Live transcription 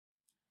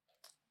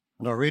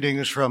And our reading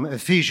is from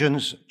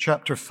Ephesians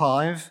chapter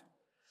 5.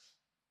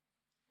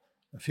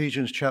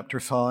 Ephesians chapter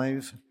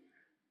 5.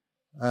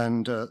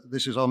 And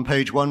this is on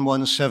page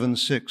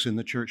 1176 in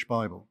the Church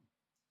Bible.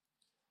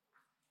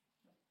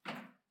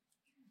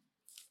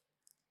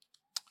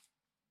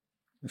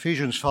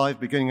 Ephesians 5,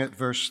 beginning at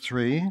verse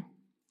 3.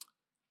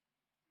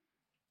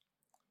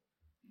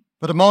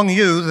 But among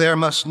you there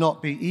must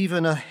not be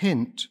even a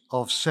hint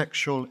of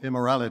sexual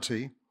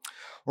immorality,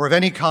 or of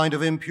any kind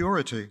of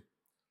impurity,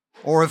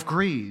 or of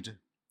greed,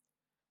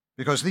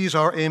 because these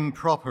are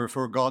improper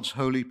for God's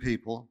holy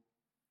people.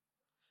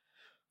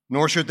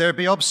 Nor should there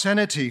be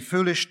obscenity,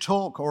 foolish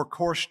talk, or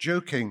coarse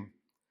joking,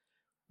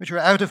 which are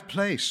out of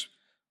place,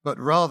 but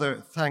rather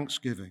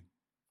thanksgiving.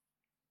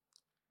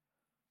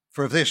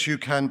 For of this you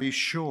can be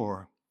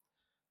sure.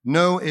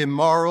 No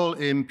immoral,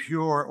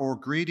 impure, or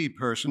greedy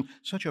person,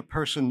 such a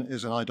person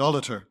is an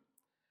idolater,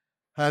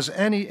 has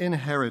any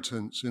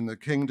inheritance in the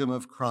kingdom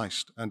of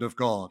Christ and of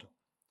God.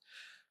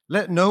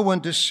 Let no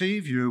one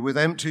deceive you with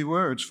empty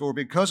words, for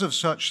because of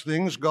such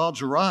things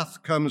God's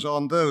wrath comes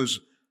on those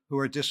who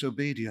are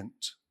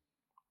disobedient.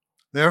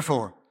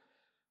 Therefore,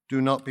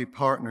 do not be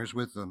partners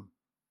with them.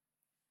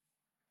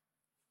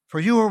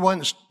 For you were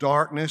once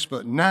darkness,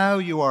 but now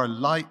you are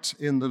light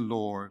in the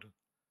Lord.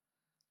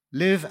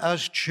 Live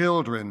as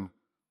children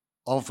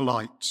of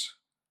light.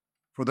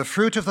 For the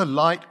fruit of the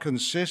light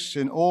consists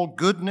in all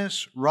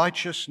goodness,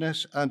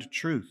 righteousness, and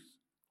truth.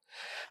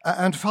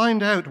 And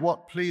find out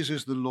what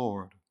pleases the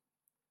Lord.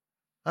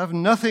 Have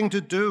nothing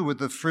to do with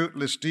the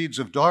fruitless deeds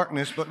of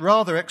darkness, but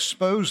rather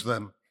expose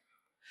them.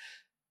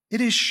 It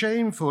is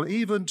shameful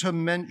even to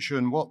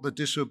mention what the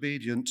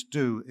disobedient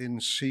do in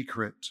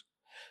secret.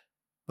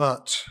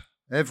 But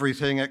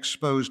everything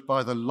exposed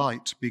by the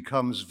light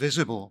becomes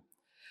visible,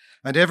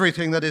 and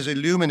everything that is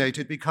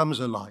illuminated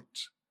becomes a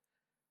light.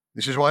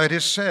 This is why it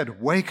is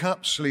said, "Wake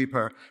up,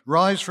 sleeper,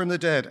 rise from the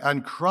dead,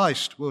 and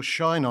Christ will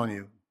shine on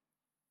you."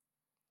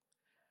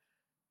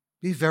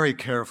 Be very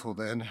careful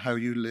then how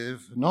you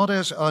live, not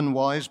as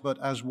unwise, but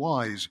as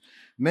wise,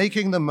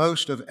 making the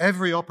most of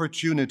every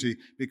opportunity,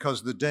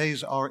 because the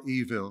days are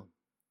evil.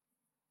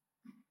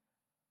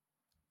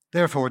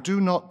 Therefore,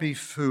 do not be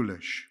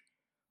foolish,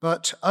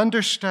 but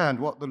understand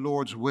what the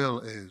Lord's will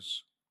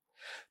is.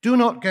 Do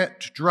not get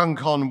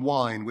drunk on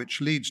wine,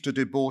 which leads to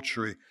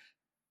debauchery.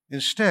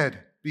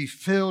 Instead, be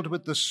filled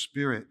with the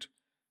Spirit,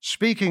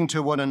 speaking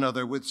to one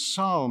another with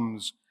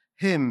psalms,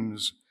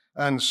 hymns,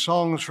 and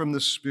songs from the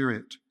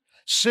Spirit.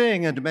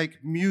 Sing and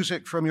make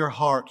music from your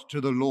heart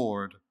to the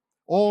Lord,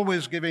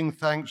 always giving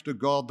thanks to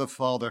God the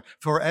Father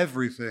for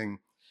everything,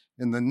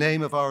 in the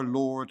name of our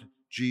Lord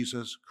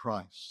Jesus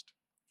Christ.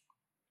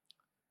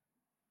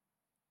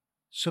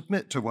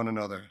 Submit to one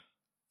another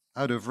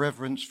out of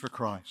reverence for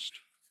Christ.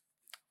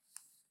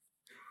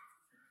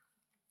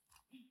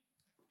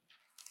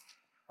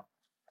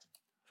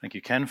 Thank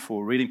you, Ken,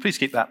 for reading. Please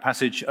keep that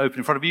passage open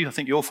in front of you. I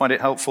think you'll find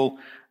it helpful,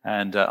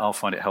 and I'll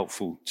find it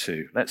helpful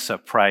too. Let's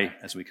pray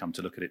as we come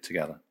to look at it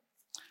together.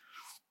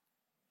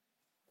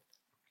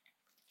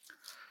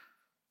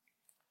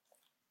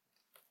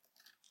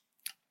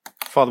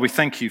 Father, we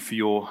thank you for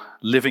your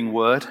living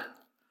word.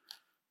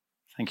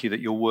 Thank you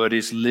that your word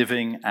is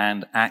living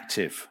and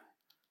active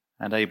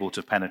and able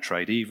to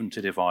penetrate even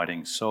to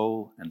dividing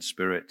soul and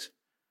spirit,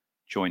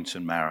 joint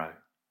and marrow.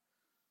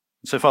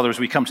 So, Father, as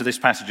we come to this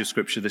passage of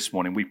Scripture this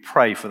morning, we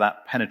pray for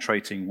that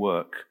penetrating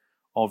work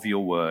of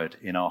your word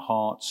in our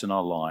hearts and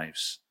our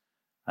lives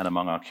and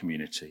among our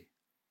community.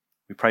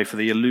 We pray for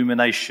the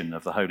illumination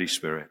of the Holy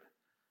Spirit.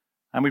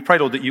 And we pray,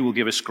 Lord, that you will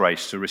give us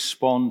grace to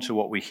respond to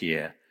what we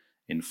hear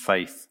in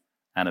faith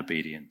and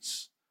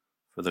obedience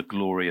for the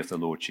glory of the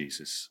Lord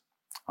Jesus.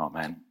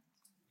 Amen.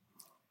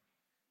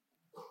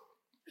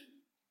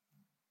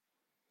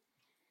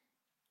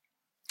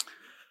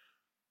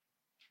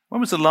 When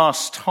was the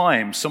last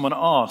time someone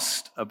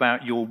asked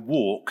about your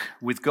walk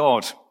with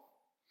God?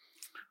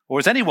 Or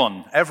has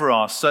anyone ever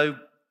asked, so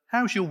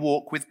how's your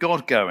walk with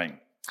God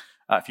going?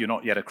 If you're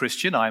not yet a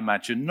Christian, I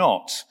imagine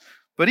not.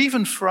 But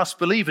even for us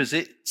believers,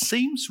 it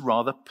seems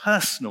rather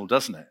personal,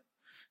 doesn't it?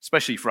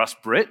 Especially for us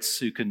Brits,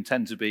 who can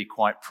tend to be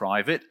quite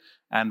private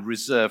and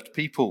reserved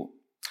people.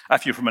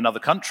 If you're from another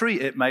country,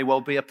 it may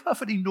well be a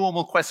perfectly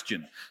normal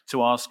question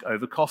to ask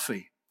over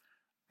coffee.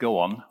 Go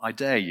on, I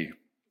dare you.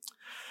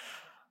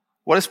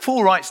 Well, as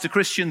Paul writes to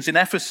Christians in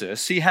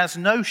Ephesus, he has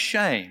no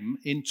shame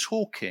in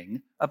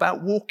talking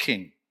about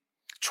walking.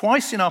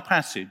 Twice in our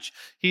passage,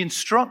 he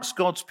instructs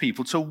God's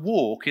people to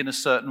walk in a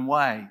certain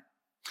way.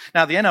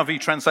 Now, the NIV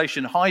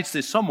translation hides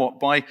this somewhat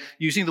by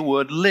using the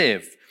word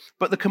live,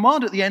 but the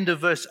command at the end of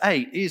verse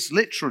 8 is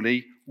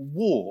literally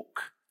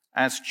walk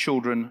as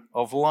children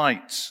of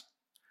light.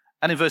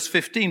 And in verse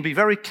 15, be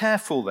very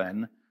careful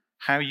then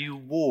how you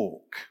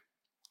walk.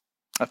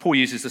 Paul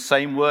uses the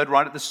same word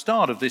right at the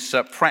start of this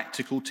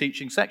practical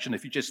teaching section.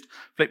 If you just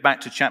flip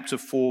back to chapter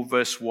 4,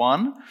 verse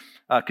 1,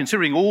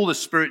 considering all the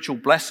spiritual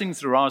blessings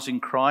that are ours in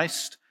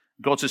Christ,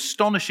 God's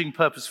astonishing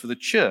purpose for the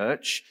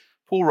church,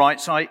 Paul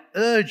writes, I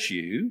urge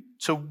you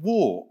to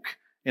walk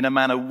in a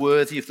manner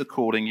worthy of the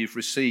calling you've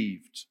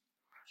received.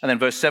 And then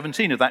verse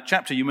 17 of that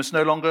chapter, you must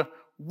no longer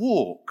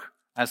walk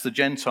as the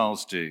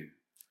Gentiles do.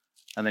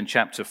 And then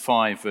chapter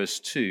 5, verse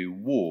 2,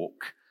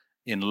 walk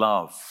in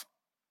love.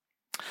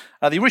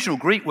 The original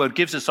Greek word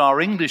gives us our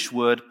English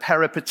word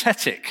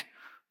peripatetic,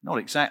 not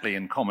exactly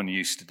in common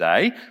use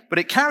today, but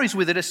it carries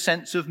with it a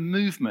sense of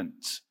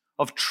movement,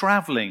 of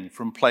traveling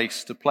from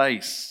place to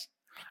place.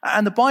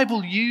 And the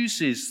Bible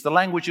uses the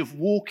language of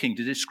walking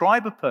to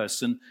describe a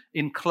person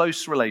in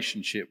close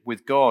relationship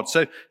with God.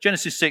 So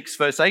Genesis 6,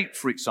 verse 8,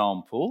 for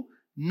example,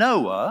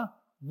 Noah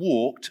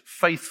walked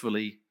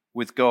faithfully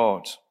with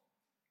God.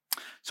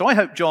 So I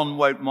hope John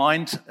won't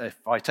mind if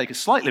I take a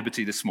slight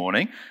liberty this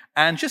morning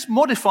and just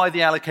modify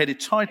the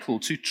allocated title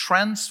to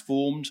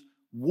Transformed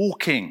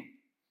Walking.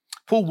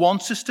 Paul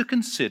wants us to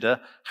consider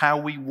how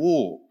we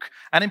walk.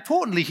 And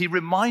importantly, he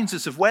reminds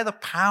us of where the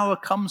power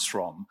comes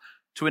from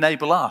to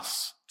enable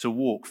us to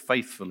walk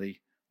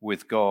faithfully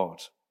with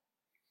God.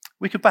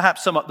 We could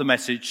perhaps sum up the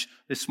message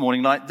this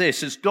morning like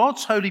this: as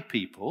God's holy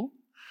people,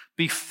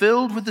 be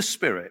filled with the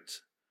Spirit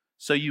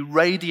so you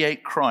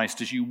radiate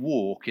Christ as you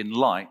walk in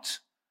light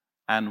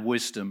and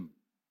wisdom.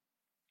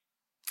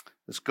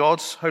 As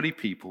God's holy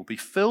people, be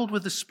filled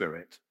with the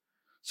Spirit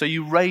so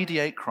you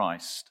radiate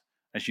Christ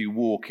as you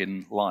walk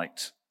in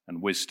light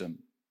and wisdom.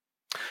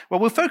 Well,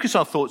 we'll focus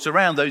our thoughts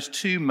around those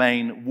two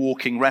main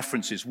walking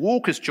references: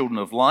 walk as children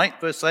of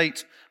light, verse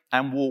 8,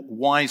 and walk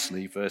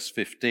wisely, verse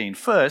 15.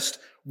 First,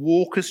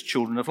 walk as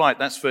children of light.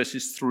 That's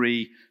verses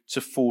 3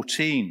 to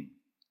 14.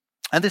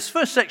 And this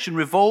first section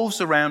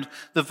revolves around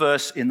the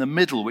verse in the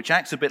middle, which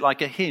acts a bit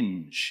like a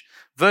hinge.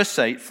 Verse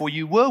 8, for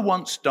you were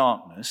once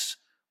darkness,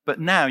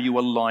 but now you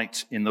are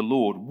light in the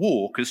Lord.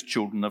 Walk as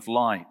children of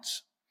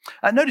light.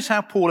 Notice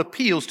how Paul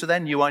appeals to their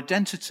new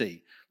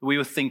identity that we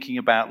were thinking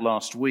about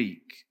last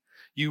week.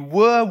 You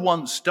were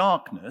once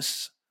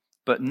darkness,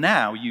 but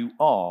now you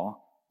are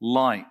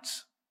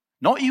light.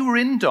 Not you were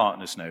in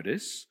darkness,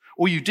 notice,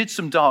 or you did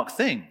some dark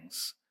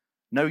things.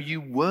 No, you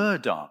were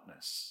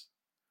darkness.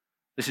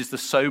 This is the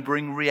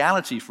sobering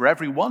reality for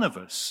every one of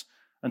us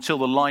until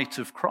the light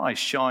of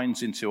Christ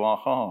shines into our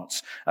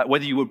hearts.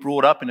 Whether you were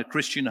brought up in a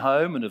Christian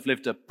home and have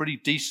lived a pretty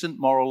decent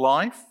moral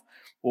life,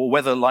 or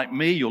whether, like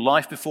me, your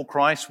life before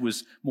Christ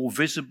was more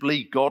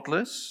visibly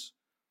godless,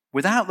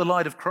 without the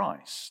light of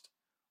Christ,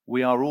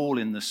 we are all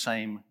in the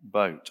same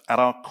boat. At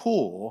our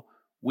core,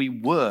 we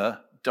were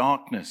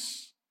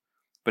darkness.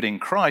 But in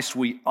Christ,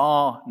 we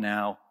are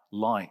now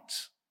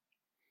light.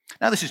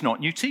 Now, this is not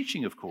new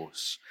teaching, of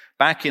course.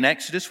 Back in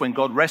Exodus, when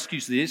God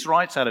rescues the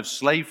Israelites out of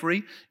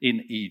slavery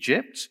in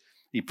Egypt,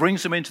 he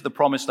brings them into the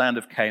promised land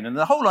of Canaan.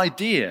 The whole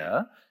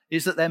idea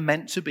is that they're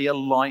meant to be a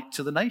light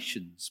to the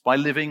nations by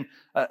living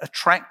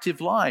attractive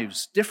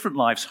lives, different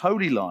lives,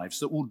 holy lives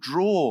that will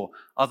draw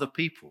other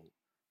people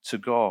to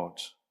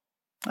God.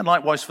 And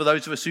likewise for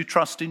those of us who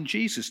trust in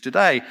Jesus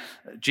today,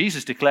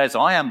 Jesus declares,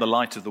 I am the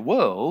light of the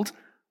world.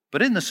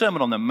 But in the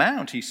Sermon on the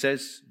Mount, he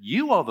says,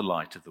 you are the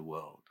light of the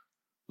world.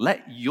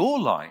 Let your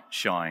light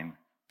shine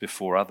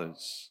before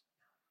others.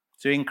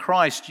 So in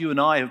Christ, you and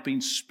I have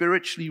been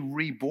spiritually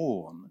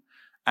reborn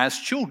as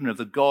children of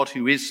the God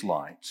who is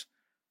light.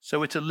 So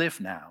we're to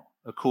live now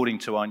according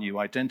to our new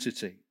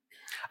identity.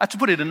 To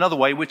put it another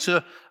way, we're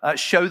to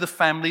show the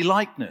family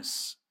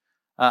likeness.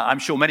 I'm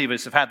sure many of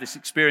us have had this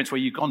experience where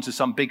you've gone to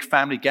some big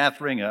family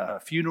gathering, a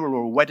funeral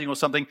or a wedding or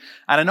something,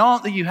 and an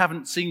aunt that you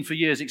haven't seen for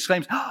years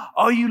exclaims,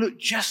 oh, you look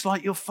just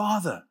like your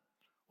father,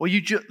 or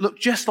you look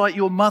just like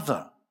your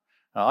mother.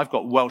 I've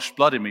got Welsh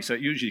blood in me, so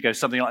it usually goes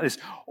something like this.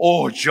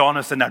 Oh,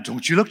 Jonathan, now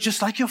don't you look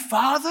just like your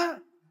father?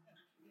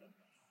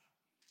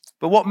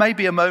 But what may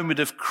be a moment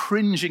of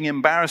cringing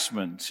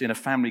embarrassment in a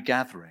family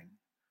gathering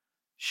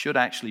should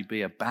actually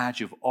be a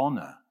badge of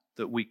honor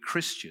that we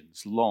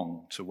Christians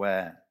long to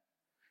wear.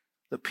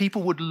 That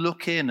people would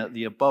look in at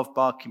the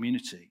above-bar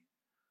community,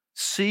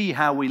 see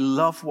how we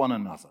love one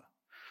another,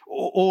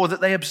 or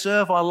that they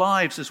observe our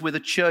lives as we're the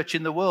church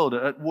in the world,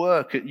 at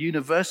work, at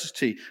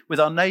university, with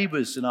our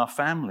neighbors and our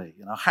family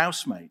and our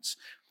housemates.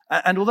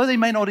 And although they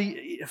may not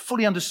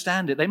fully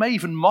understand it, they may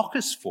even mock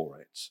us for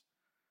it,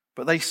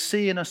 but they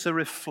see in us a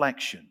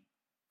reflection,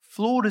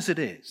 flawed as it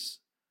is,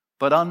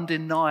 but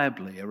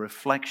undeniably a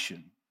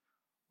reflection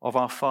of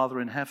our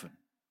Father in heaven.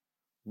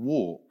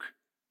 Walk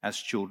as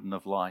children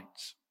of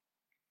light.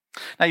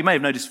 Now, you may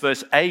have noticed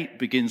verse 8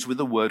 begins with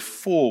the word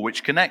for,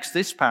 which connects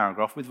this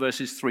paragraph with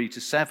verses 3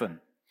 to 7.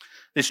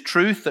 This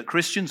truth that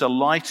Christians are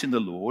light in the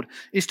Lord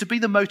is to be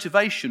the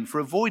motivation for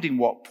avoiding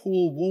what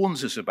Paul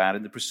warns us about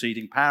in the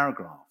preceding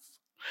paragraph.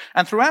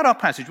 And throughout our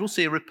passage, we'll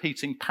see a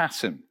repeating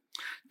pattern.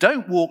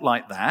 Don't walk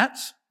like that,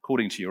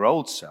 according to your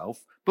old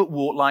self, but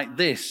walk like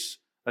this,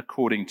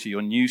 according to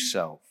your new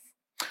self.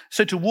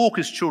 So to walk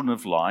as children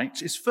of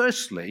light is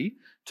firstly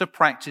to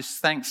practice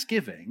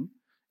thanksgiving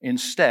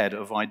instead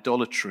of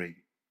idolatry.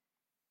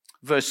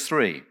 Verse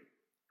 3,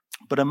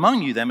 but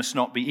among you there must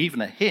not be even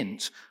a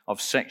hint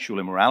of sexual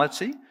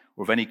immorality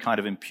or of any kind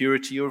of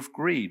impurity or of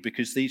greed,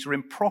 because these are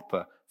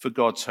improper for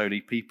God's holy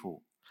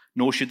people.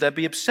 Nor should there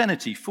be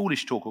obscenity,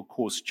 foolish talk, or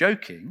coarse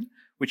joking,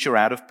 which are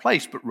out of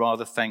place, but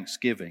rather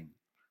thanksgiving.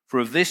 For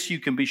of this you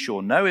can be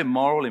sure, no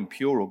immoral,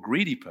 impure, or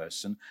greedy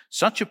person,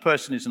 such a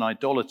person is an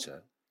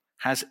idolater,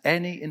 has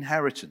any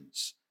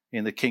inheritance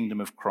in the kingdom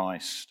of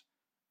Christ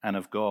and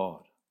of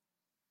God.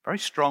 Very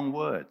strong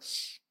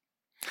words.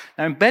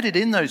 Now, embedded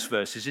in those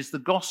verses is the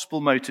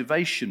gospel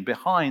motivation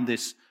behind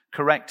this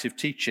corrective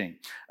teaching.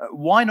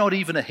 Why not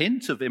even a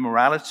hint of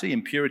immorality,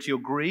 impurity, or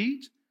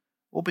greed?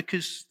 Or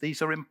because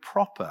these are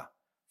improper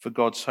for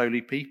God's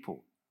holy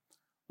people.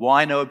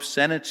 Why no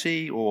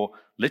obscenity or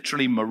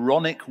literally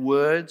moronic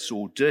words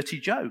or dirty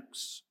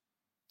jokes?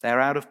 They're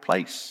out of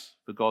place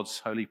for God's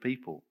holy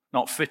people.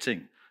 Not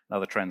fitting,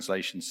 another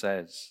translation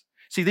says.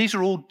 See, these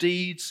are all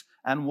deeds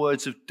and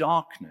words of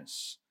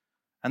darkness,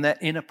 and they're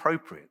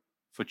inappropriate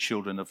for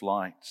children of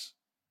light.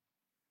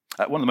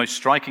 One of the most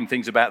striking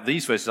things about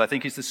these verses, I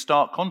think, is the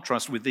stark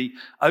contrast with the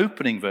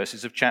opening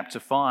verses of chapter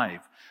 5.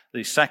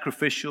 The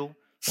sacrificial,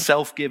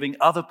 self-giving,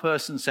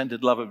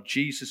 other-person-centered love of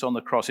Jesus on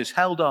the cross is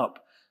held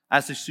up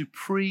as the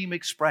supreme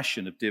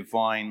expression of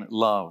divine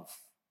love.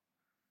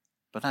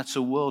 But that's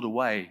a world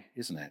away,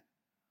 isn't it,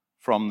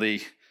 from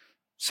the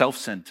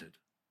self-centered,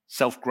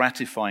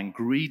 self-gratifying,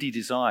 greedy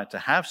desire to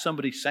have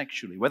somebody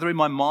sexually, whether in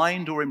my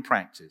mind or in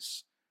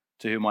practice,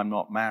 to whom I'm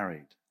not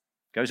married.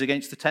 It goes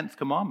against the 10th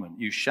commandment,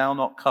 you shall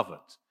not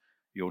covet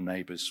your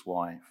neighbor's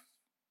wife.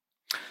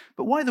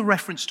 But why the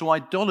reference to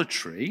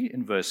idolatry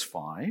in verse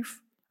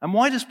 5? And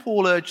why does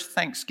Paul urge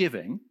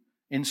thanksgiving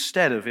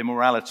instead of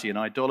immorality and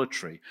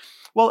idolatry?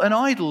 Well, an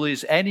idol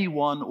is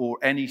anyone or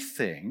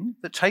anything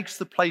that takes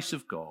the place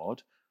of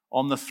God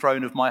on the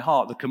throne of my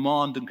heart, the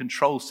command and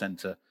control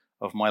center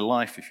of my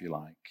life, if you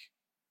like.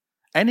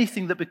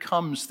 Anything that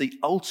becomes the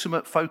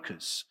ultimate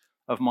focus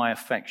of my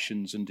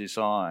affections and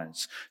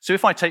desires. So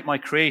if I take my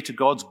Creator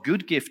God's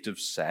good gift of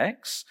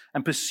sex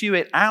and pursue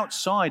it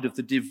outside of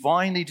the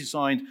divinely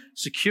designed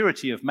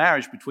security of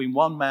marriage between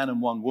one man and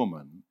one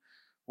woman,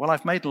 well,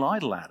 I've made an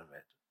idol out of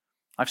it.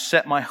 I've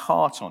set my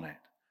heart on it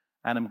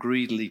and am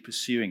greedily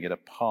pursuing it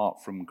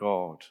apart from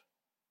God.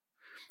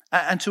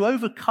 And to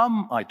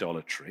overcome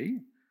idolatry,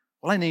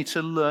 well, I need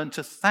to learn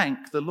to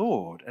thank the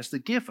Lord as the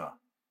giver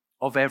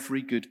of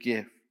every good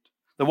gift,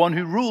 the one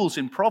who rules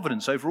in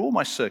providence over all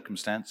my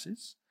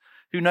circumstances,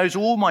 who knows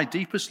all my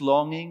deepest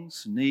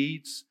longings,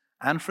 needs,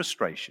 and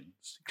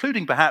frustrations,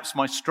 including perhaps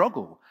my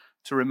struggle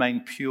to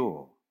remain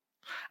pure.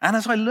 And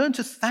as I learn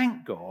to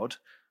thank God,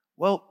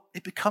 well,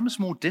 it becomes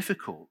more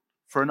difficult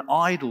for an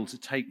idol to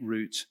take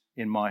root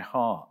in my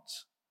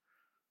heart.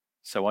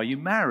 So are you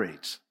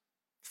married?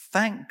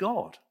 Thank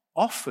God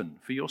often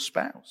for your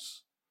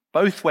spouse,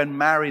 both when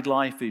married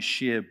life is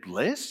sheer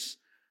bliss,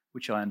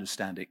 which I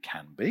understand it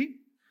can be,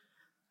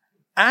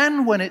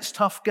 and when it's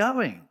tough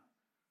going,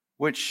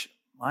 which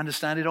I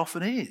understand it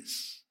often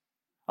is.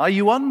 Are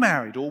you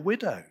unmarried or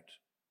widowed?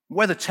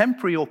 Whether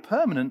temporary or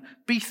permanent,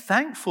 be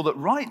thankful that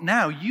right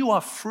now you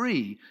are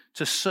free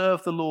to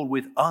serve the Lord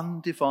with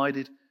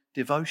undivided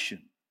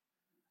devotion.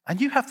 And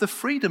you have the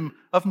freedom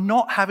of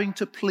not having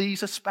to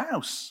please a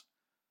spouse,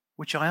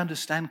 which I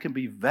understand can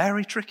be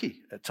very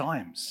tricky at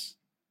times.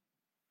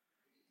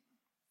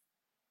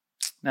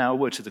 Now, a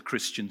word to the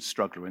Christian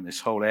struggler in this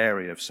whole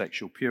area of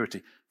sexual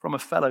purity from a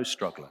fellow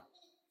struggler.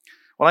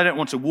 Well, I don't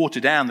want to water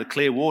down the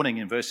clear warning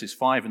in verses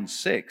 5 and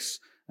 6,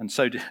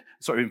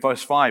 in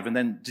verse 5, and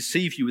then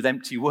deceive you with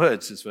empty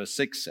words, as verse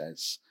 6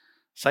 says.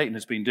 Satan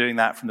has been doing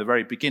that from the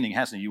very beginning,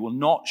 hasn't he? You will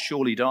not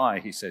surely die,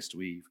 he says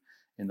to Eve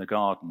in the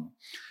garden.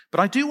 But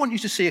I do want you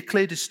to see a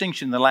clear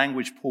distinction in the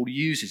language Paul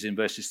uses in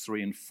verses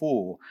 3 and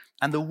 4,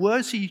 and the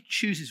words he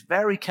chooses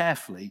very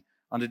carefully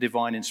under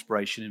divine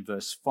inspiration in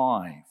verse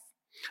 5.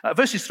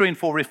 Verses 3 and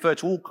 4 refer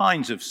to all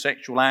kinds of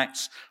sexual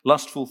acts,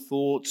 lustful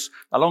thoughts,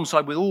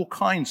 alongside with all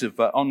kinds of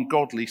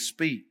ungodly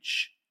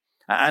speech.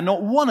 And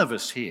not one of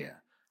us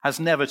here has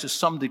never, to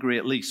some degree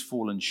at least,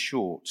 fallen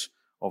short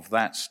of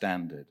that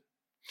standard.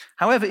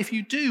 However, if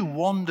you do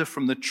wander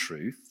from the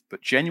truth,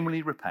 but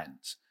genuinely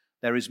repent,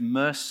 there is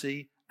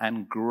mercy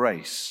and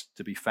grace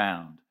to be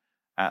found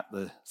at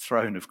the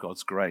throne of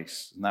God's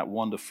grace. Isn't that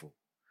wonderful?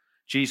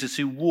 Jesus,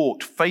 who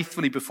walked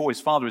faithfully before his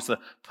Father as the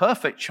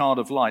perfect child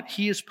of light,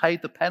 he has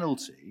paid the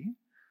penalty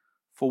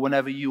for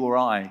whenever you or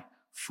I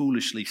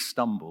foolishly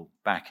stumble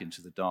back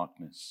into the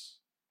darkness.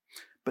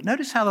 But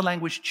notice how the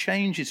language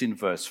changes in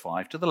verse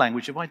 5 to the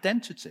language of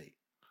identity.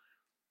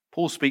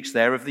 Paul speaks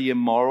there of the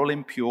immoral,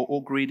 impure,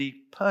 or greedy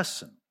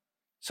person.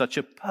 Such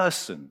a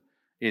person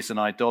is an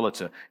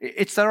idolater.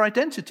 It's their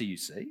identity, you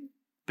see,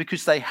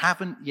 because they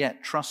haven't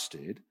yet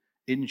trusted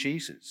in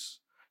Jesus.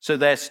 So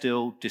they're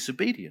still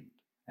disobedient.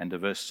 End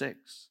of verse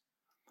 6.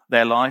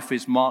 Their life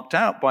is marked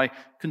out by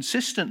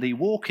consistently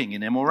walking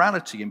in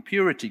immorality,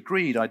 impurity,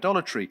 greed,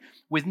 idolatry,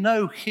 with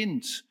no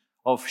hint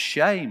of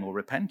shame or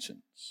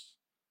repentance,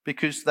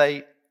 because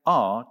they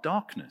are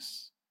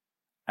darkness,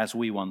 as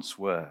we once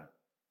were.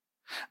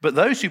 But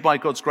those who by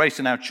God's grace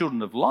are now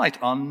children of light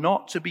are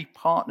not to be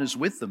partners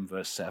with them,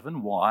 verse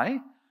 7. Why?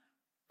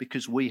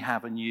 Because we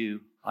have a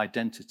new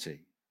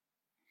identity.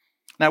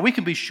 Now, we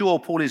can be sure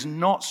Paul is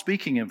not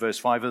speaking in verse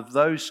 5 of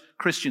those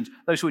Christians,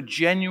 those who are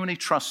genuinely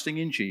trusting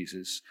in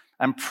Jesus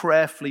and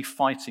prayerfully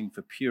fighting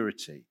for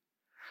purity.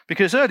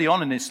 Because early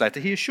on in this letter,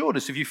 he assured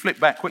us, if you flip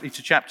back quickly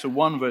to chapter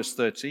 1, verse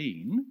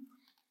 13,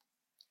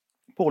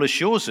 Paul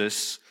assures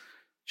us,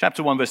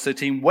 chapter 1, verse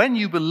 13, when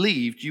you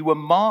believed, you were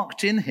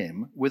marked in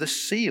him with a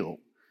seal,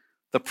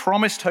 the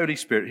promised Holy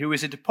Spirit, who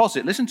is a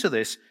deposit, listen to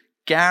this,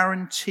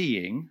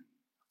 guaranteeing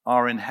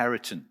our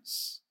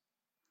inheritance.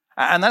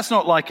 And that's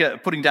not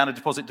like putting down a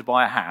deposit to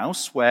buy a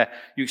house where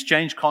you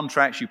exchange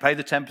contracts, you pay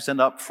the 10%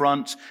 up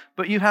front,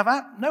 but you have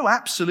no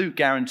absolute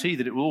guarantee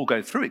that it will all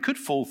go through. It could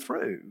fall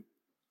through.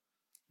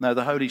 No,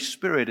 the Holy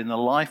Spirit in the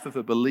life of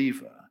a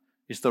believer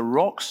is the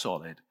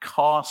rock-solid,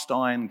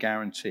 cast-iron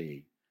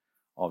guarantee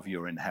of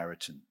your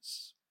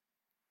inheritance.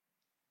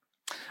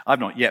 I've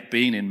not yet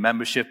been in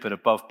membership at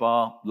Above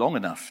Bar long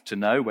enough to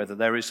know whether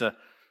there is a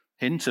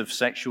hint of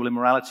sexual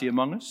immorality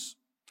among us.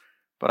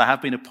 But I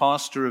have been a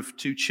pastor of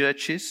 2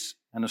 churches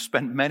and have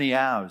spent many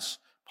hours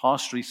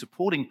pastorally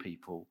supporting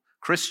people,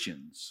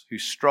 Christians, who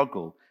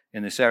struggle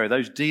in this area,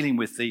 those dealing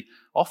with the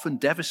often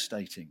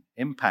devastating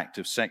impact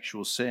of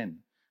sexual sin,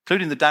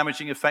 including the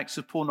damaging effects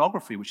of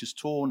pornography, which has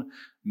torn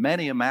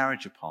many a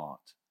marriage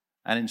apart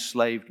and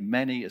enslaved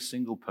many a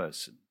single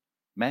person,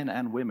 men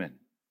and women.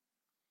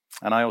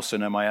 And I also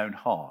know my own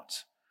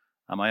heart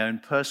and my own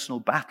personal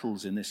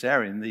battles in this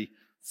area in the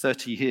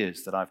 30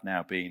 years that I've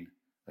now been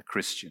a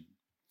Christian.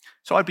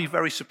 So I'd be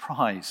very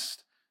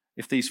surprised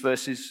if these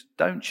verses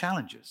don't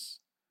challenge us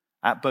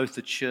at both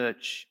the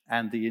church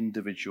and the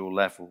individual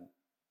level.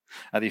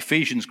 The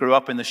Ephesians grew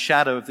up in the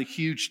shadow of the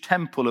huge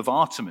temple of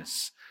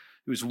Artemis,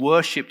 who was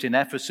worshipped in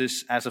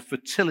Ephesus as a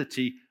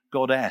fertility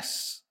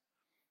goddess.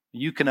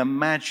 You can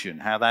imagine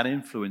how that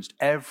influenced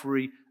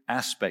every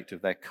aspect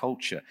of their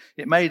culture.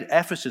 It made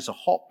Ephesus a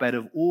hotbed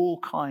of all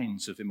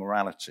kinds of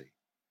immorality.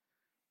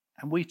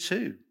 And we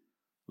too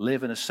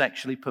live in a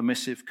sexually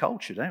permissive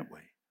culture, don't we?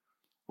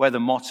 Where the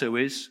motto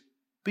is,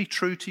 be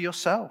true to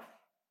yourself.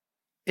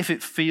 If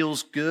it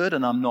feels good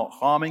and I'm not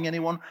harming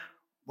anyone,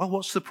 well,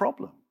 what's the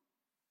problem?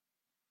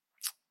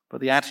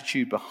 But the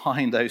attitude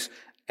behind those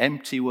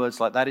empty words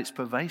like that, it's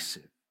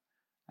pervasive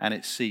and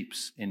it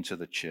seeps into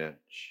the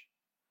church.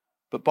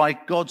 But by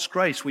God's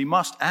grace, we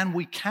must and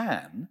we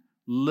can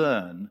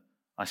learn,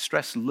 I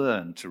stress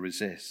learn, to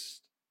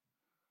resist.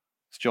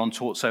 As John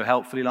taught so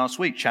helpfully last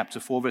week, chapter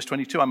 4, verse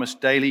 22, I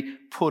must daily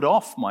put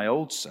off my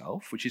old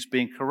self, which is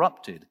being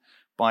corrupted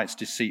by its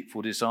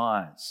deceitful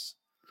desires.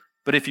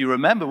 But if you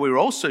remember, we were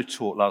also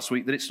taught last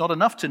week that it's not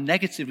enough to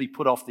negatively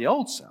put off the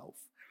old self.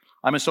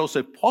 I must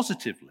also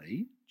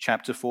positively,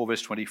 chapter 4,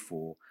 verse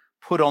 24,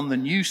 put on the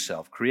new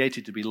self,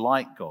 created to be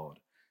like God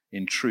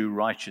in true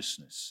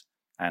righteousness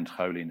and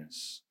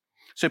holiness.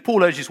 So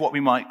Paul urges what we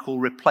might call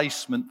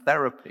replacement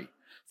therapy,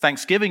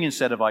 thanksgiving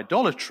instead of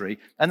idolatry,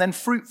 and then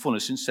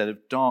fruitfulness instead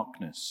of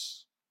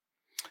darkness.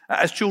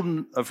 As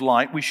children of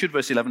light, we should,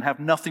 verse 11, have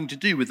nothing to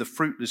do with the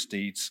fruitless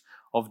deeds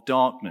of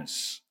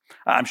darkness.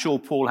 I'm sure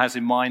Paul has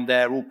in mind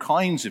there all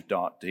kinds of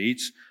dark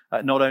deeds,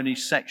 not only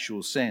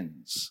sexual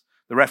sins.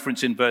 The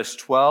reference in verse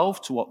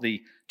 12 to what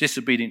the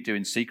disobedient do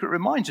in secret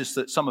reminds us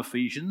that some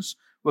Ephesians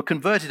were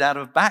converted out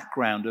of a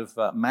background of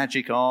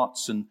magic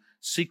arts and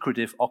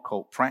secretive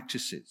occult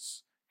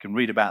practices. You can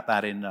read about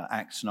that in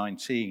Acts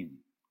 19.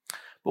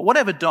 But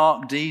whatever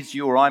dark deeds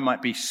you or I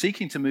might be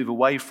seeking to move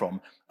away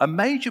from, a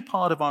major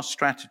part of our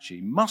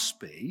strategy must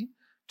be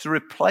to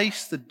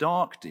replace the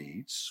dark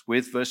deeds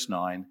with, verse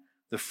 9,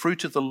 the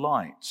fruit of the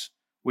light,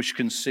 which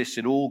consists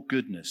in all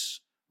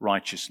goodness,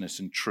 righteousness,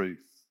 and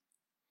truth.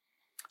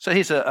 So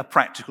here's a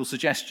practical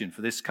suggestion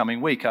for this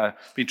coming week. I've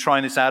been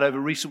trying this out over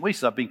recent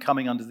weeks. I've been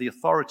coming under the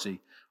authority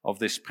of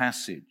this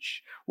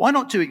passage. Why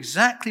not do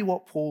exactly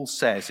what Paul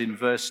says in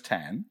verse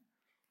 10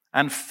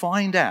 and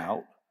find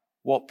out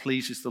what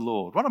pleases the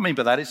Lord? What I mean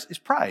by that is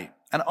pray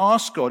and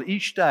ask God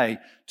each day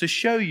to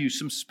show you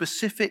some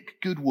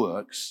specific good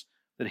works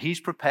that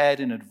he's prepared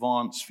in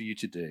advance for you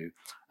to do,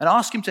 and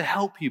ask him to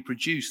help you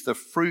produce the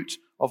fruit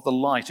of the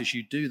light as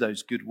you do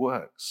those good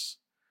works,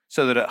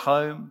 so that at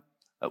home,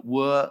 at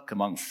work,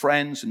 among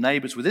friends and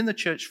neighbors, within the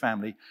church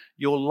family,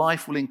 your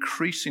life will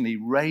increasingly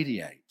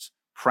radiate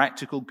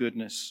practical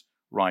goodness,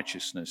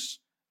 righteousness,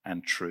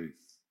 and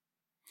truth.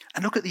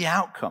 And look at the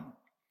outcome.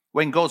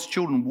 When God's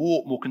children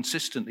walk more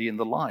consistently in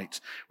the light,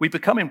 we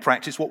become in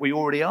practice what we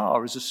already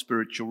are as a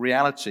spiritual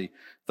reality,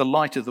 the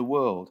light of the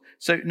world.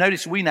 So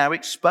notice we now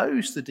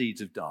expose the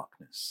deeds of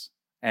darkness.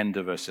 End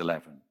of verse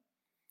 11.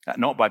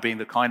 Not by being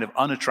the kind of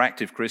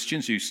unattractive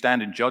Christians who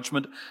stand in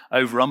judgment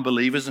over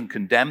unbelievers and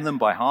condemn them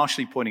by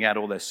harshly pointing out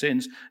all their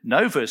sins.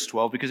 No, verse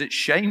 12, because it's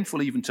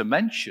shameful even to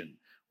mention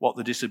what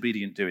the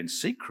disobedient do in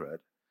secret.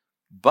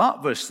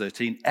 But, verse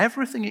 13,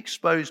 everything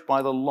exposed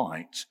by the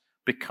light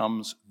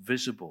becomes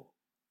visible.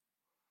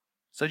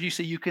 So you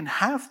see, you can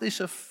have this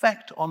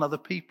effect on other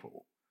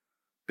people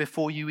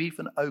before you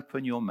even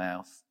open your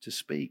mouth to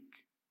speak.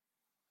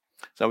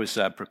 So I was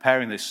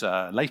preparing this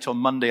late on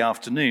Monday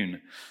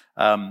afternoon.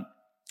 The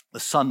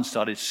sun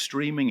started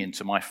streaming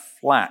into my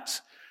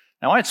flat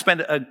Now, I had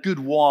spent a good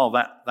while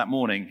that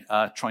morning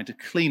trying to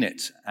clean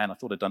it, and I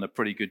thought I'd done a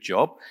pretty good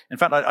job. In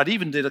fact, I'd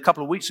even did a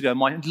couple of weeks ago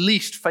my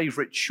least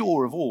favourite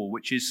chore of all,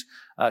 which is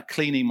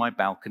cleaning my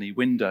balcony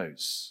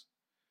windows.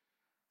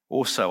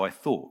 Or so I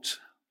thought.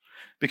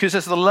 Because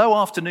as the low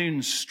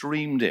afternoon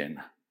streamed in,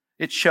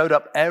 it showed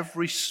up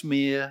every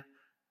smear,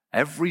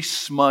 every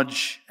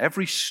smudge,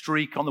 every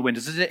streak on the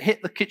windows. As it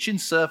hit the kitchen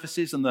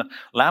surfaces and the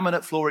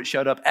laminate floor, it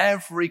showed up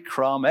every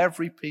crumb,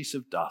 every piece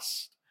of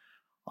dust.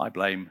 I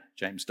blame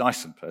James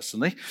Dyson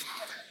personally.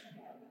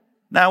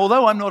 Now,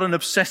 although I'm not an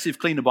obsessive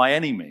cleaner by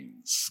any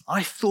means,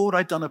 I thought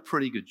I'd done a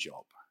pretty good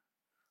job.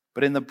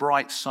 But in the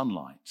bright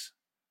sunlight,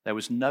 there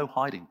was no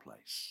hiding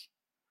place.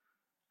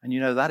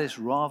 And that is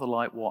rather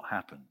like what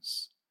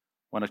happens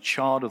when a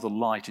child of the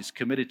light is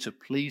committed to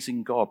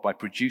pleasing God by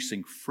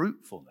producing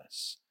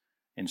fruitfulness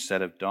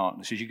instead of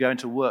darkness. As you go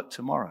into work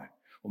tomorrow,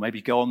 or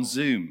maybe go on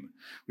Zoom,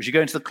 as you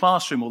go into the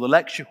classroom or the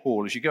lecture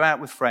hall, as you go out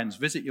with friends,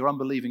 visit your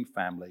unbelieving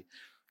family,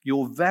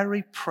 your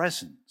very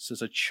presence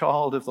as a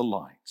child of the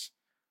light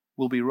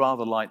will be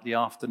rather like the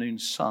afternoon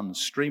sun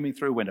streaming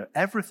through a window.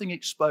 Everything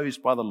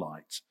exposed by the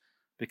light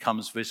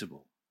becomes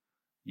visible.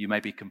 You may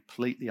be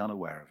completely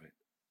unaware of it.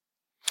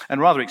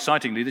 And rather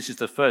excitingly, this is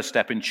the first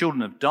step in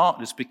children of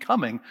darkness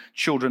becoming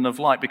children of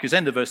light, because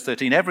end of verse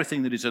 13,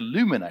 everything that is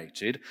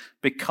illuminated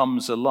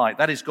becomes a light.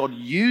 That is, God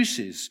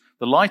uses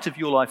the light of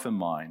your life and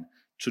mine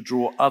to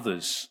draw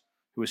others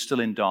who are still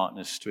in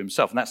darkness to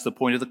himself. And that's the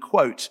point of the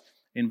quote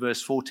in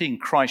verse 14.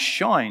 Christ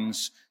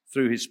shines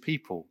through his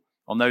people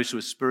on those who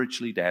are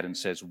spiritually dead and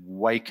says,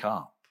 wake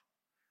up.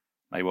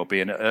 May well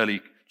be an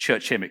early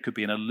church hymn. It could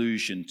be an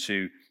allusion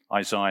to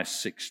Isaiah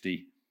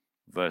 60,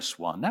 verse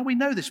 1. Now, we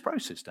know this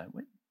process, don't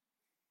we?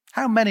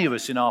 How many of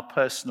us in our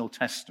personal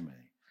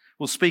testimony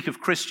will speak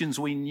of Christians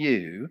we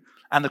knew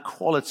and the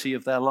quality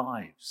of their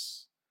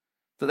lives?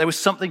 That there was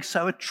something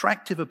so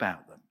attractive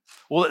about them,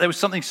 or that there was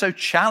something so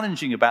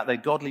challenging about their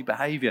godly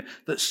behavior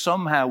that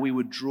somehow we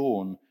were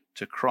drawn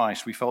to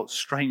Christ. We felt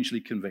strangely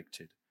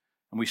convicted,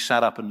 and we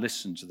sat up and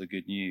listened to the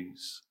good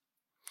news.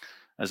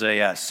 As a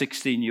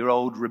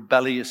 16-year-old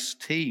rebellious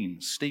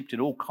teen, steeped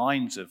in all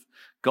kinds of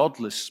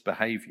godless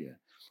behavior,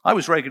 I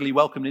was regularly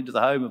welcomed into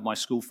the home of my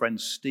school friend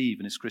Steve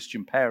and his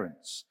Christian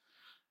parents.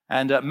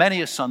 And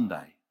many a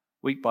Sunday,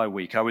 week by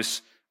week, they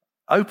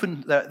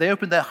opened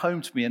their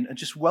home to me and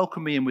just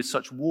welcomed me in with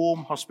such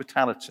warm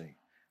hospitality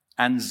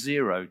and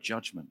zero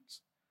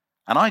judgment.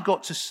 And I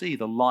got to see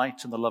the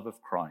light and the love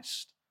of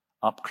Christ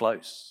up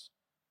close.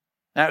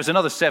 Now, it was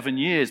another 7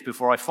 years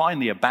before I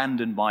finally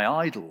abandoned my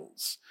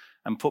idols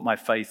and put my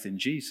faith in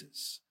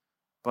Jesus.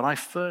 But I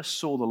first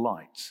saw the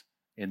light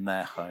in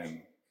their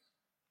home.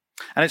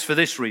 And it's for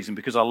this reason,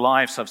 because our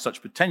lives have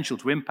such potential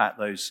to impact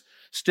those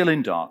still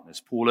in darkness,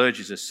 Paul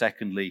urges us,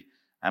 secondly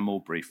and more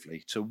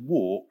briefly, to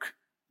walk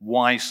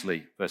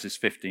wisely, verses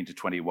 15 to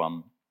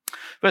 21.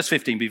 Verse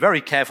 15, be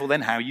very careful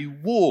then how you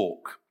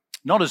walk,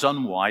 not as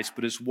unwise,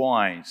 but as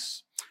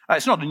wise.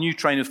 It's not a new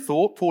train of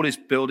thought. Paul is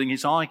building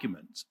his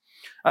argument.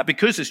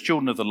 Because as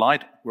children of the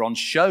light, we're on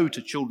show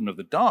to children of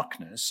the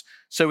darkness,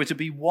 so we're to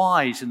be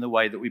wise in the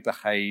way that we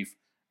behave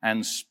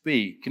and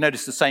speak. You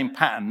notice the same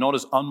pattern, not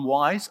as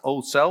unwise,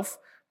 old self,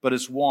 but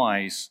as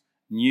wise,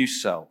 new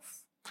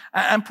self.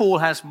 And Paul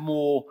has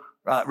more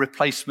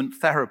replacement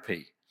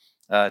therapy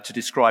to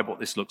describe what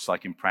this looks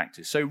like in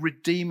practice. So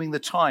redeeming the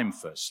time,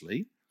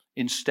 firstly,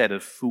 instead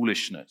of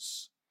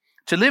foolishness.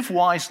 To live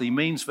wisely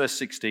means, verse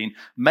 16,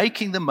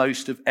 making the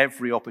most of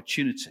every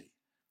opportunity,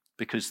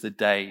 because the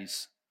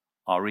days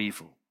are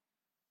evil.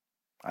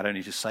 I don't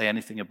need to say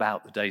anything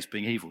about the days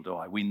being evil, do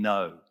I? We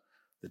know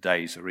the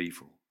days are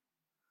evil.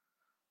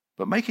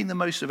 But making the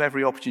most of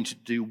every opportunity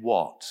to do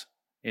what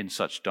in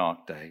such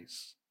dark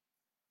days?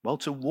 Well,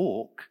 to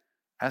walk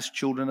as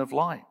children of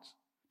light,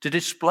 to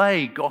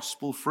display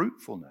gospel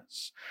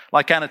fruitfulness.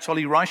 Like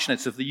Anatoly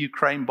Reichnitz of the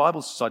Ukraine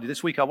Bible Society,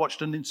 this week I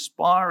watched an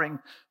inspiring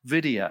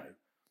video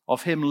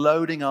of him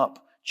loading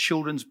up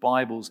children's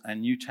Bibles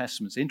and New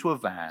Testaments into a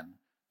van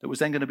that was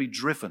then going to be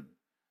driven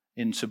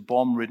into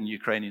bomb-ridden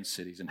Ukrainian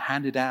cities and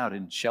handed out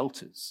in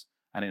shelters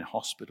and in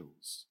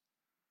hospitals.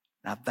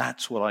 Now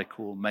that's what I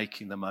call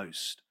making the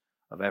most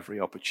of every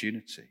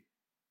opportunity.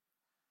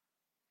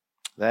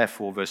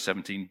 Therefore, verse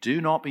 17,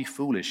 do not be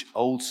foolish,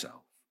 old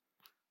self,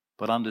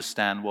 but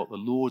understand what the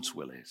Lord's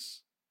will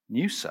is,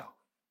 new self.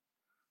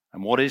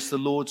 And what is the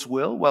Lord's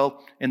will?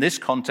 Well, in this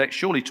context,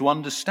 surely to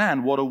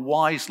understand what a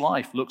wise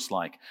life looks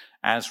like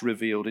as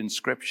revealed in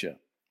Scripture.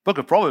 Book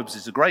of Proverbs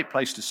is a great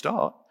place to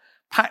start,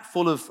 packed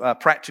full of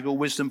practical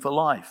wisdom for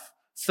life.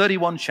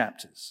 31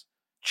 chapters,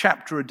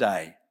 chapter a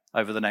day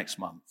over the next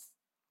month.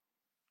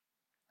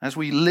 As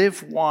we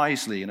live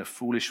wisely in a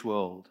foolish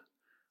world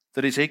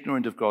that is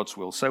ignorant of God's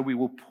will, so we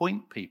will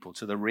point people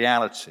to the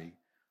reality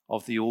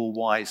of the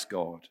all-wise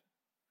God.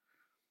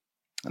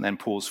 And then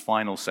Paul's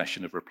final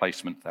session of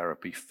replacement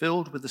therapy,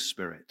 filled with the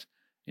Spirit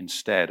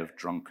instead of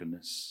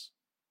drunkenness.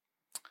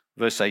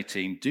 Verse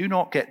 18, do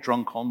not get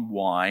drunk on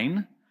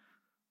wine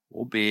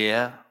or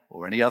beer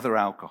or any other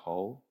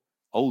alcohol,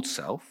 old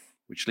self,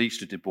 which leads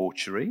to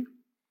debauchery.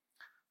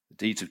 The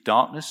deeds of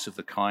darkness of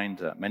the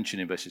kind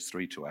mentioned in verses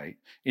 3 to 8.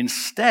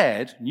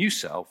 Instead, new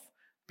self,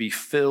 be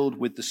filled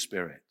with the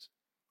Spirit.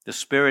 The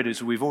Spirit,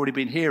 as we've already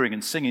been hearing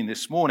and singing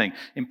this morning,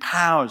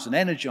 empowers and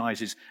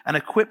energizes and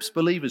equips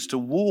believers to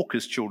walk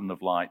as children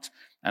of light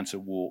and to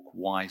walk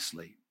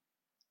wisely.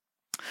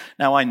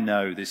 Now, I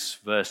know this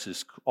verse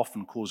has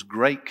often caused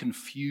great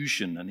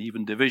confusion and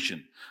even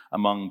division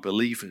among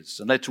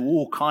believers and led to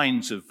all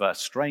kinds of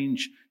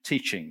strange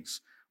teachings,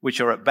 which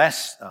are at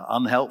best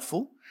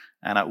unhelpful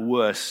and at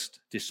worst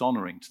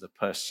dishonoring to the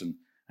person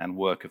and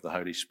work of the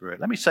Holy Spirit.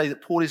 Let me say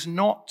that Paul is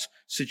not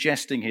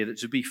suggesting here that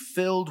to be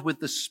filled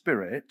with the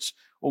Spirit,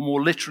 or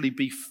more literally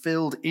be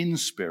filled in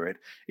Spirit,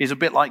 is a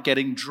bit like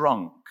getting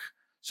drunk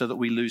so that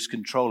we lose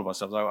control of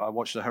ourselves. I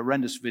watched a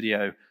horrendous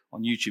video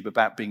on YouTube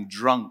about being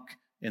drunk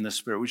in the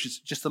Spirit, which is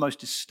just the most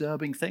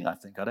disturbing thing I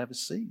think I'd ever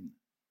seen.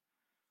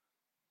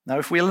 Now,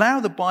 if we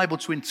allow the Bible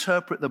to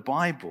interpret the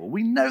Bible,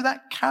 we know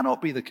that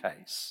cannot be the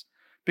case,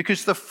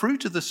 because the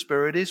fruit of the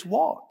Spirit is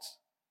what?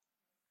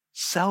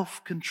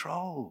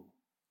 Self-control.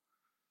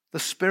 The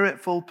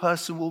Spirit-filled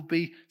person will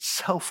be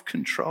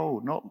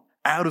self-controlled, not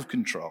out of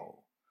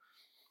control.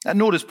 And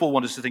nor does Paul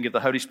want us to think of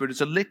the Holy Spirit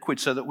as a liquid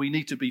so that we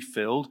need to be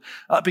filled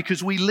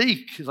because we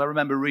leak, as I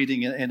remember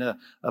reading in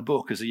a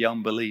book as a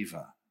young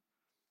believer.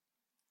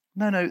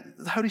 No,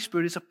 the Holy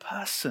Spirit is a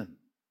person.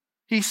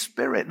 He's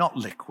spirit, not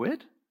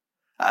liquid.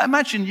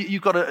 Imagine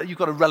you've got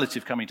a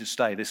relative coming to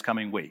stay this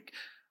coming week.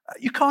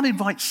 You can't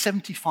invite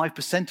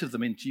 75% of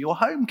them into your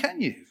home,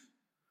 can you?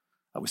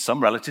 With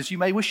some relatives, you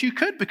may wish you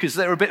could because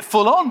they're a bit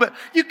full on, but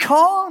you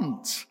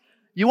can't.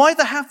 You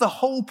either have the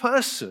whole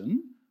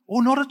person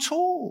or not at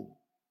all.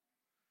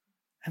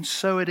 And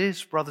so it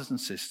is, brothers and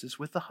sisters,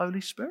 with the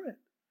Holy Spirit.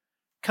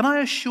 Can I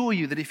assure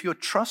you that if you're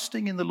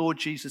trusting in the Lord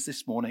Jesus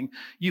this morning,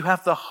 you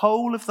have the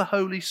whole of the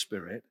Holy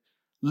Spirit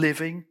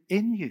living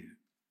in you?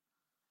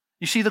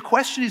 You see, the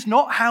question is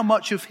not how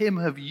much of him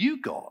have you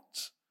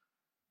got,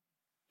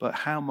 but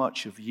how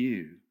much of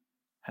you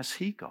has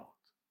he got?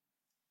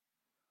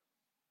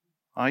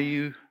 Are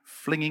you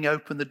flinging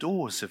open the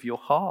doors of your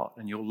heart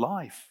and your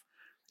life?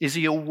 Is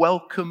he a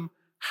welcome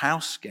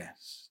house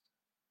guest?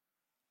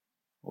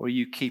 Or are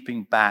you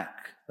keeping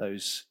back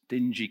those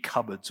dingy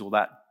cupboards or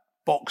that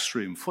box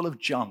room full of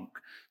junk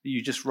that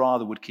you just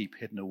rather would keep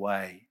hidden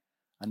away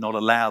and not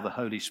allow the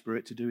Holy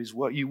Spirit to do his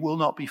work? You will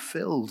not be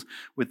filled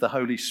with the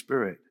Holy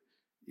Spirit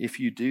if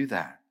you do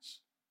that.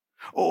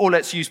 Or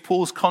let's use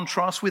Paul's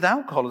contrast with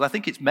alcohol. I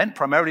think it's meant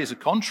primarily as a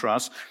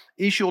contrast.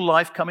 Is your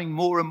life coming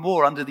more and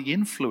more under the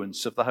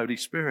influence of the Holy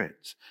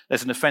Spirit?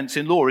 There's an offense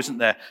in law, isn't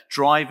there?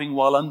 Driving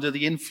while under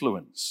the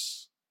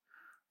influence.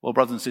 Well,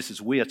 brothers and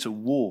sisters, we are to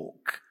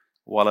walk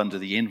while under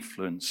the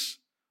influence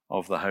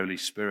of the Holy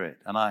Spirit.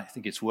 And I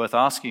think it's worth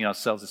asking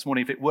ourselves this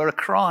morning, if it were a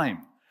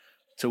crime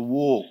to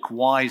walk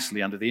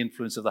wisely under the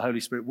influence of the Holy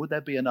Spirit, would there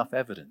be enough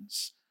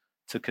evidence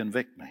to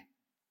convict me?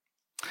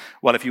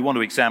 Well, if you want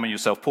to examine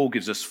yourself, Paul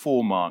gives us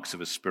 4 marks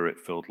of a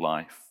Spirit-filled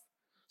life: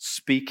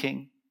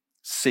 speaking,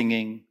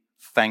 singing,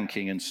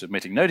 thanking, and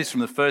submitting. Notice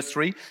from the first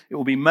 3, it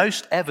will be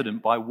most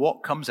evident by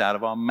what comes out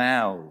of our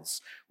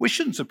mouths, which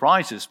shouldn't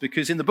surprise us,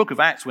 because in the book of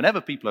Acts,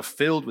 whenever people are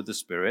filled with the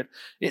Spirit,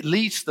 it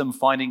leads to them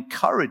finding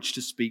courage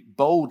to speak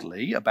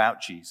boldly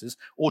about Jesus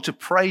or to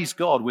praise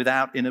God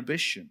without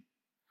inhibition.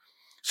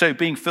 So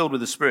being filled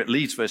with the Spirit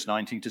leads, verse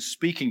 19, to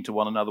speaking to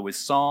one another with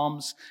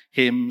psalms,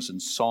 hymns,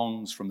 and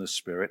songs from the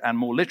Spirit, and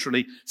more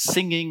literally,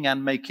 singing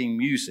and making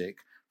music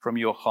from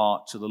your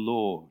heart to the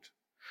Lord.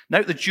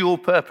 Note the dual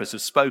purpose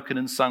of spoken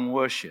and sung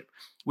worship.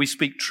 We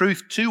speak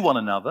truth to one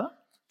another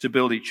to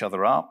build each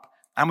other up,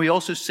 and we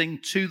also sing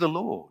to the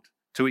Lord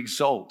to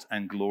exalt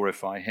and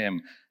glorify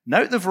him.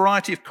 Note the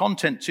variety of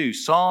content too: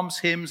 psalms,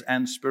 hymns,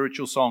 and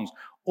spiritual songs.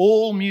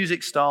 All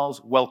music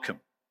styles welcome.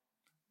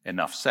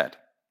 Enough said.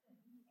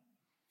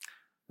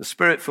 The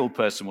Spirit-filled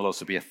person will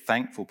also be a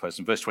thankful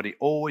person. Verse 20,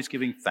 always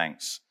giving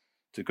thanks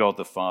to God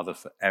the Father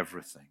for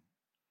everything.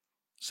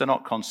 So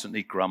not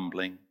constantly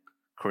grumbling,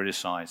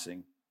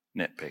 criticizing,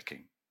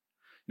 nitpicking.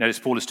 Notice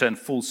Paul has turned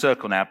full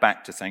circle now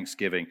back to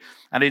thanksgiving.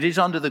 And it is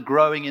under the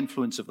growing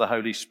influence of the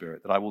Holy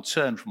Spirit that I will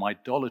turn from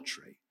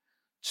idolatry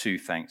to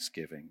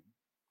thanksgiving.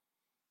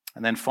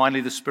 And then finally,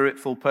 the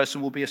Spirit-filled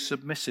person will be a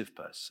submissive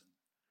person.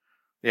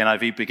 The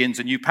NIV begins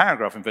a new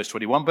paragraph in verse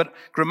 21, but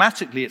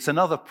grammatically it's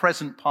another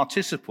present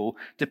participle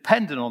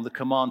dependent on the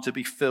command to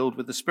be filled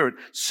with the Spirit,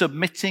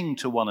 submitting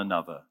to one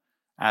another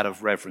out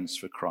of reverence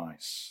for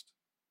Christ.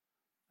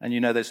 And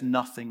you know, there's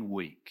nothing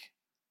weak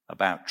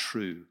about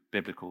true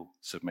biblical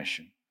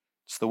submission.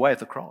 It's the way of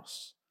the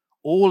cross.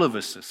 All of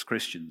us as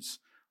Christians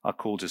are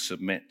called to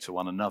submit to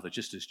one another,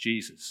 just as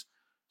Jesus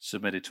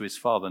submitted to his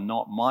Father.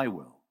 Not my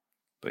will,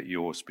 but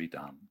yours be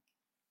done.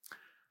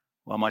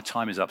 Well, my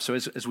time is up. So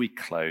as we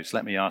close,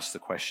 let me ask the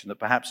question that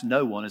perhaps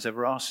no one has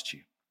ever asked you.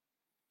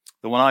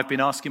 The one I've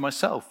been asking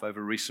myself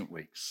over recent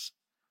weeks.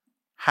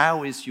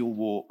 How is your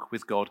walk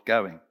with God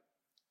going?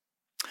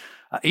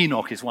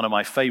 Enoch is one of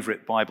my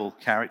favorite Bible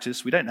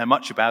characters. We don't know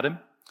much about him,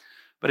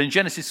 but in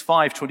Genesis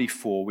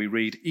 5:24, we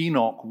read,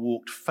 Enoch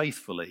walked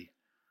faithfully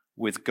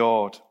with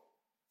God.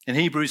 In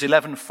Hebrews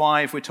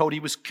 11:5, we're told he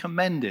was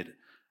commended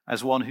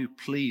as one who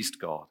pleased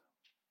God.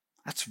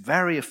 That's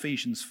very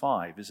Ephesians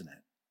 5, isn't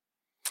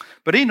it?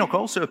 But Enoch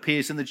also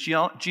appears in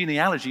the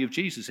genealogy of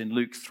Jesus in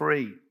Luke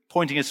 3,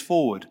 pointing us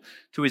forward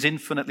to his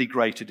infinitely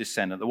greater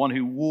descendant, the one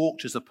who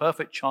walked as a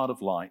perfect child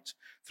of light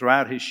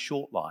throughout his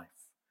short life,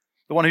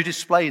 the one who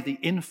displayed the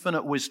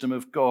infinite wisdom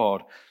of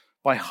God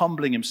by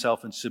humbling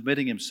himself and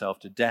submitting himself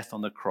to death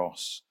on the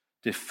cross,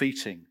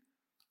 defeating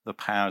the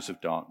powers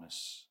of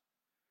darkness.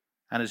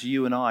 And as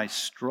you and I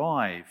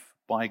strive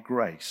by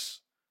grace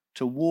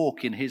to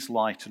walk in his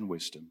light and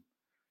wisdom,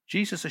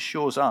 Jesus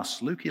assures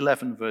us, Luke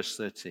 11, verse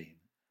 13,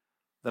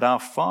 that our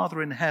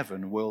Father in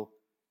heaven will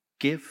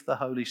give the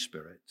Holy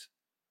Spirit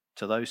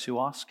to those who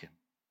ask him.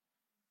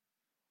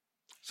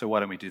 So why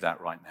don't we do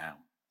that right now?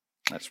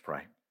 Let's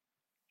pray.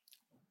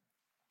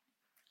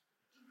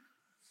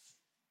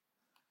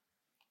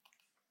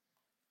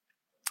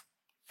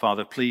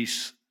 Father,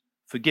 please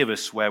forgive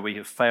us where we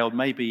have failed,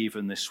 maybe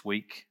even this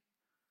week,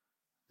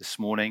 this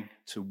morning,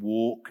 to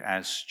walk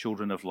as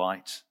children of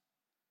light.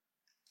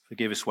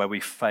 Forgive us where we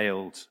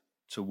failed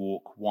to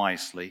walk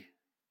wisely.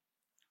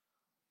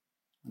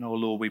 And oh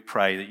Lord, we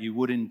pray that you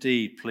would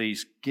indeed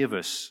please give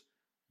us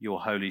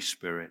your Holy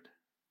Spirit.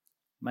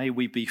 May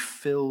we be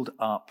filled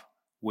up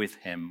with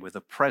him, with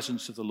the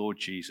presence of the Lord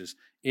Jesus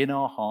in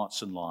our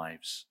hearts and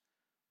lives,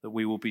 that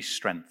we will be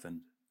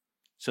strengthened,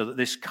 so that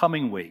this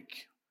coming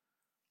week,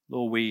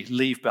 Lord, we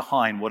leave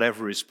behind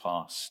whatever is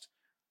past.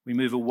 We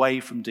move away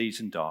from deeds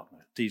of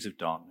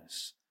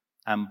darkness,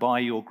 and by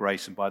your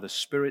grace and by the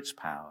Spirit's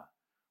power,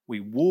 we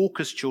walk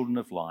as children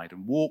of light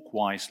and walk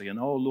wisely. And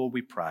oh Lord,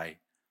 we pray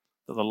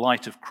that the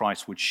light of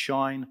Christ would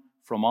shine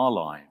from our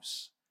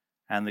lives,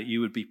 and that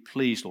you would be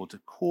pleased, Lord, to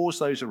cause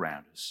those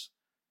around us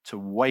to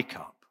wake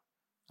up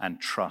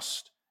and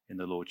trust in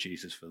the Lord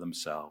Jesus for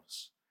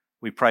themselves.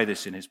 We pray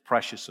this in his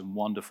precious and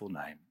wonderful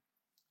name.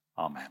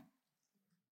 Amen.